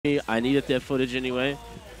I needed that footage anyway.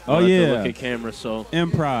 Oh, yeah. Look at camera, so.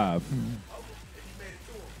 Improv.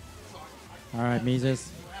 All right, Meezus.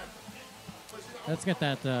 Let's get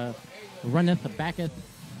that runneth, backeth.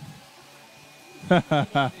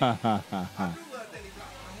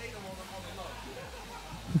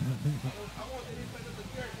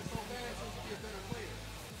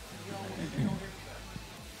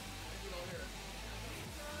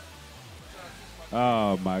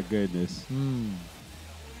 Oh, my goodness.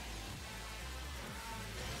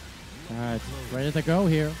 All right, ready to go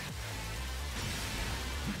here.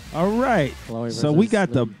 All right. Chloe So we versus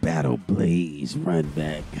got the Lee. Battle Blaze run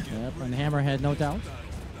back. Yep, and Hammerhead, no doubt.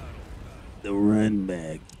 The run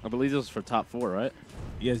back. I believe this was for top 4, right?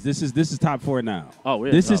 Yes, this is top 4 now. Oh,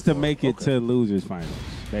 we're This top is to 4. make it Okay. to losers finals,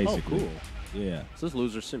 basically. Oh, cool. Yeah. So this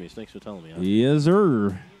loser semis. Thanks for telling me. Huh? Yes,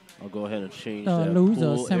 sir. I'll go ahead and change The that loser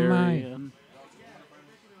pool semi. area.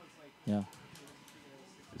 Yeah.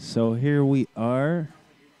 So here we are.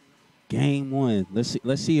 Game 1.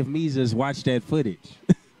 Let's see if Meezus watched that footage.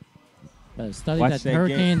 Better study Watch that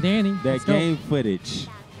Hurricane Danny. That Let's go. game footage.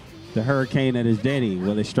 The hurricane that is Danny.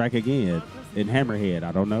 Will it strike again? In Hammerhead,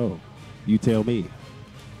 I don't know. You tell me.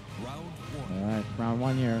 All right, round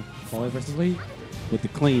 1 here. Chloe versus Lee. With the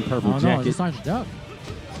clean purple Oh, no, jacket. just launched duck.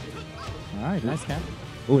 All right, nice cap.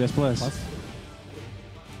 Oh, that's plus. Plus.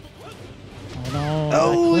 Oh, no.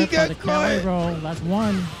 Oh, he that clip by got the Cali caught. roll. That's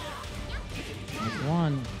 1. That's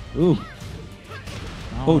 1. Ooh.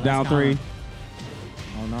 Oh, that's down counter. 3.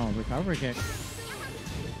 Oh, no. Recovery kick.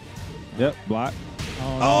 Yep, block.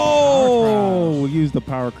 Oh, no. Oh, we used the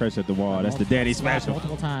power crush at the wall. That's the Danny Smash special.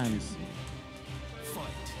 multiple times.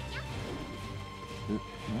 All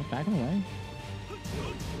right, backing away.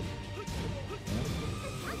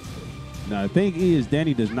 Now, the thing is,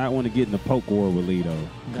 Danny does not want to get in the poke war with Lido.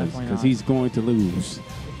 Definitely Because not. he's going to lose.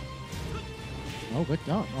 Oh, good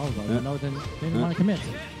job. Oh, well, no, didn't want to commit.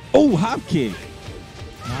 Oh, hop kick.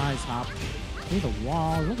 Nice hop. Through the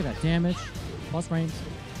wall. Look at that damage. Plus range.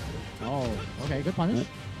 Oh, okay. Good punish.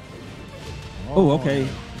 Oh, okay.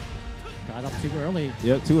 Got up too early.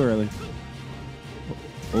 Yep, too early.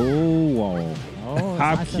 Oh, wow. Oh,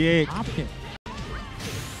 Hop nice kick. Hop kick.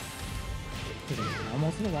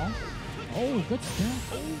 Almost to the wall. Oh, good spin.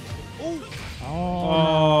 Oh.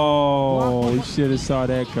 Oh, no. you should have saw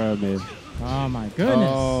that coming. Oh, my goodness.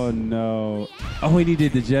 Oh, no. Oh, he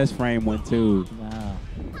did the just frame one, too. Wow.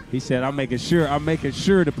 He said, I'm making sure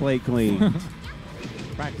to play clean.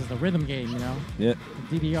 Practice the rhythm game, you know? Yep.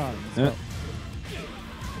 The DDR. Yep.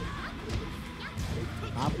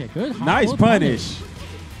 Hop kick. Good hop. Nice Good punish.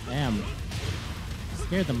 Damn.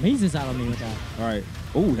 Scared the Meezus out of me with that. All right.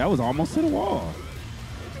 Oh, that was almost to the wall.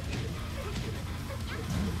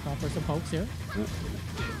 Going for some pokes here.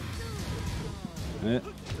 Yep.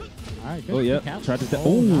 All right, good. Oh, yeah. Good catch. Tried to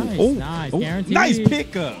oh, nice. Nice. Oh, Guaranteed. nice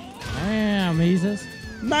pickup. Damn, Meezus.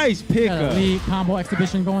 Nice Got a pickup. lead combo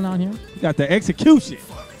exhibition going on here. Got the execution.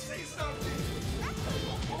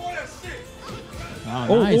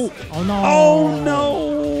 Oh, nice. Oh, no. Oh,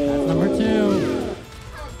 no. That's number 2.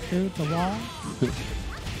 Shoot the wall.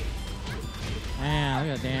 Man,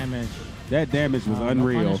 look at the damage. That damage was No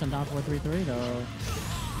unreal. punish on down 4-3-3, though.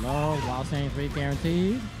 Low, while saying 3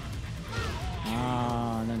 guaranteed.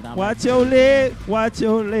 And then down Watch your leg. Watch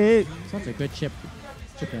your leg. Such a good chip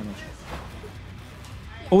damage.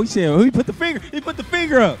 Oh, he said, he put the finger. He put the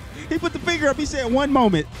finger up. He put the finger up. He said, 1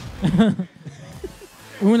 moment.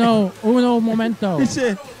 Uno momento. He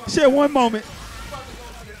said 1 moment.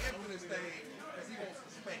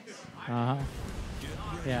 Uh-huh.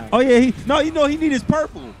 Yeah. Oh, yeah. He need his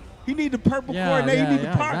purple. He need the purple coordinate. Yeah, he need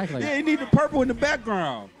the exactly. Yeah, he need the purple in the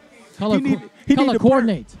background. Color, he color need the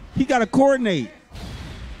coordinate. He got to coordinate.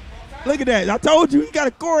 Look at that. I told you he got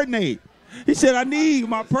to coordinate. He said, I need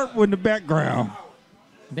my purple in the background.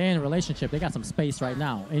 They're in a relationship. They got some space right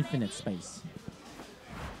now. Infinite space.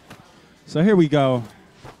 So here we go.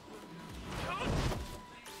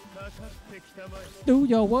 Do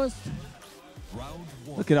your worst.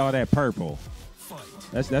 Look at all that purple.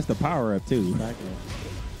 That's the power up too. Exactly.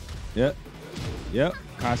 Yep.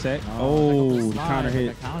 Cossack. Oh, The counter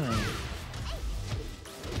hit. Counter.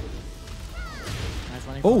 Nice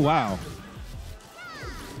running. Oh, wow.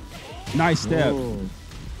 Nice step. Ooh.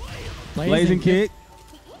 Blazing kick.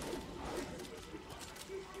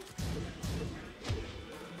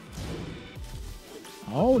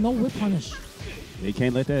 Oh, no whip punish. They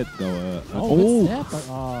can't let that go up. Oh, good step.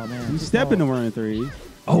 Oh, man. He's Good stepping the call. run 3.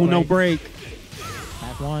 Oh, no break.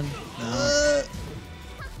 Back 1. Oh.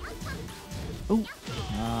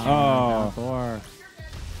 Down 4.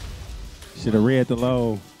 Should have read the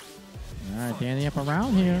low. All right, Danny up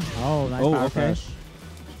around here. Oh, nice power okay. crush.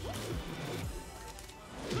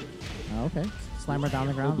 Okay. Slam her down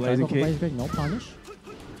the ground. Blazing kick. Blaze kick. No punish.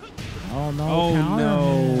 Oh, no. Oh, Counter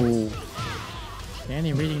no. hit.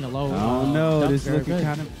 Danny reading the low. Oh, no. duck This is very looking good.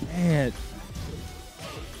 kind of bad.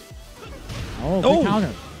 Oh, Oh. good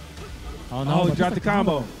counter. Oh, no. Oh, he but dropped just the a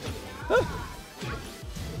combo.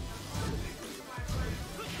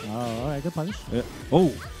 Oh, all right. Good punish.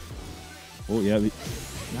 Oh. Oh, yeah.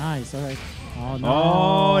 Nice. All right. Oh, no.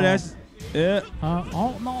 Oh, that's it. Oh,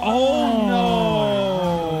 no. Oh,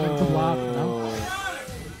 no. Good block. No.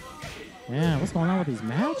 Man, what's going on with these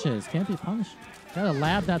matches? Can't be punished. Gotta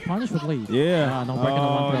lab that punish with lead. Yeah. No breaking the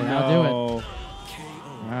one throw. That'll do it. All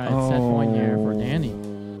right, set point here for Danny.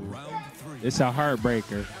 It's a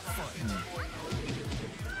heartbreaker.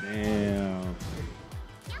 Damn.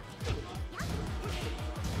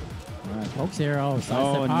 All right, pokes here. Oh, sidestep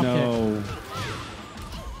Oh, pop no. kick.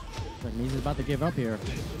 Like Meezus is about to give up here.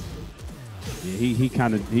 Yeah, he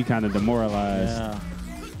kind of demoralized. Yeah.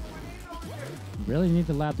 Really need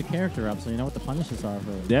to lab the character up so you know what the punishes are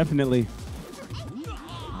for. Definitely.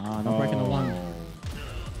 No breaking the one.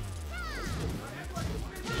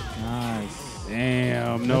 Nice.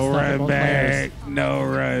 Damn, Good no stuff for run both back. players. No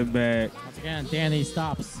run back. Once again, Danny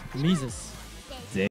stops Meezus.